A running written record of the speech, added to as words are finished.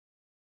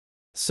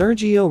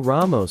Sergio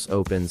Ramos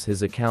opens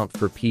his account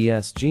for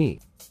PSG.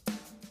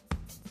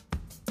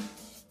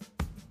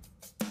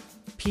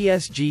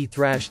 PSG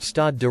thrashed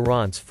Stade de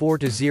Reims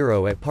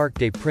 4-0 at Parc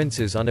des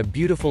Princes on a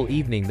beautiful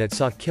evening that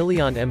saw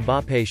Kylian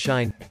Mbappe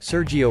shine,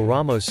 Sergio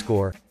Ramos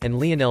score, and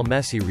Lionel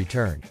Messi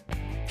return.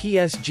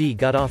 PSG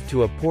got off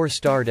to a poor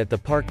start at the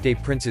Parc des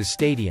Princes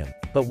stadium,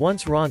 but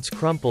once Reims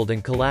crumpled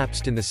and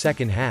collapsed in the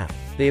second half,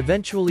 they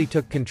eventually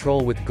took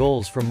control with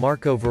goals from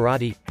Marco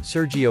Verratti,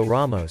 Sergio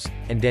Ramos,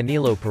 and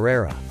Danilo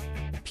Pereira.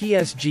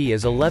 PSG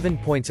is 11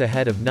 points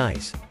ahead of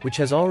Nice, which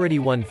has already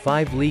won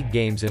 5 league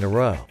games in a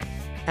row.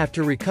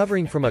 After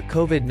recovering from a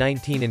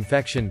COVID-19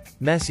 infection,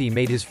 Messi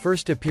made his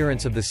first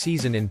appearance of the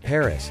season in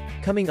Paris,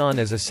 coming on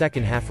as a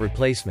second-half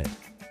replacement.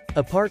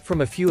 Apart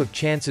from a few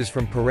chances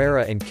from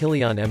Pereira and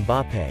Kylian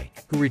Mbappe,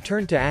 who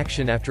returned to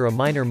action after a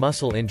minor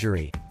muscle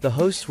injury, the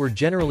hosts were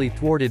generally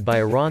thwarted by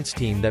a Reims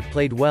team that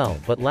played well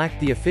but lacked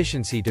the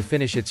efficiency to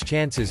finish its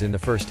chances in the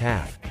first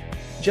half.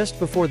 Just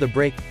before the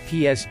break,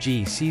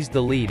 PSG seized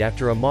the lead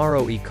after a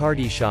Mauro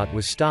Icardi shot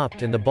was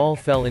stopped and the ball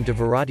fell into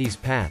Verratti's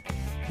path.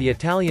 The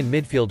Italian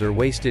midfielder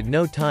wasted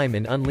no time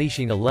in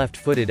unleashing a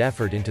left-footed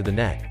effort into the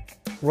net.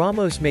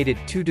 Ramos made it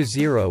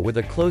 2-0 with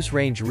a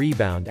close-range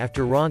rebound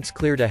after Reims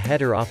cleared a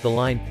header off the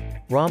line.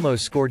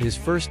 Ramos scored his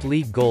first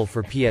league goal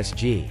for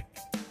PSG.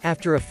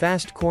 After a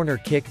fast corner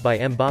kick by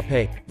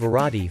Mbappe,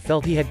 Verratti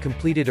felt he had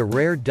completed a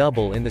rare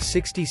double in the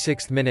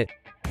 66th minute.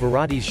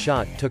 Verratti's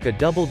shot took a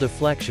double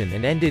deflection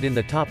and ended in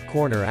the top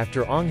corner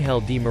after Angel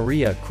Di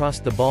Maria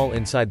crossed the ball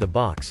inside the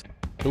box.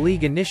 The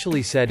league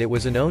initially said it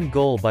was an own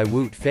goal by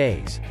Wout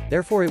Faes,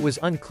 therefore it was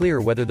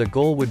unclear whether the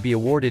goal would be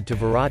awarded to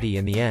Verratti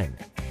in the end.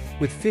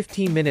 With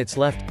 15 minutes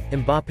left,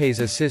 Mbappe's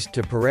assist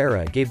to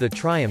Pereira gave the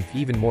triumph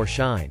even more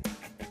shine.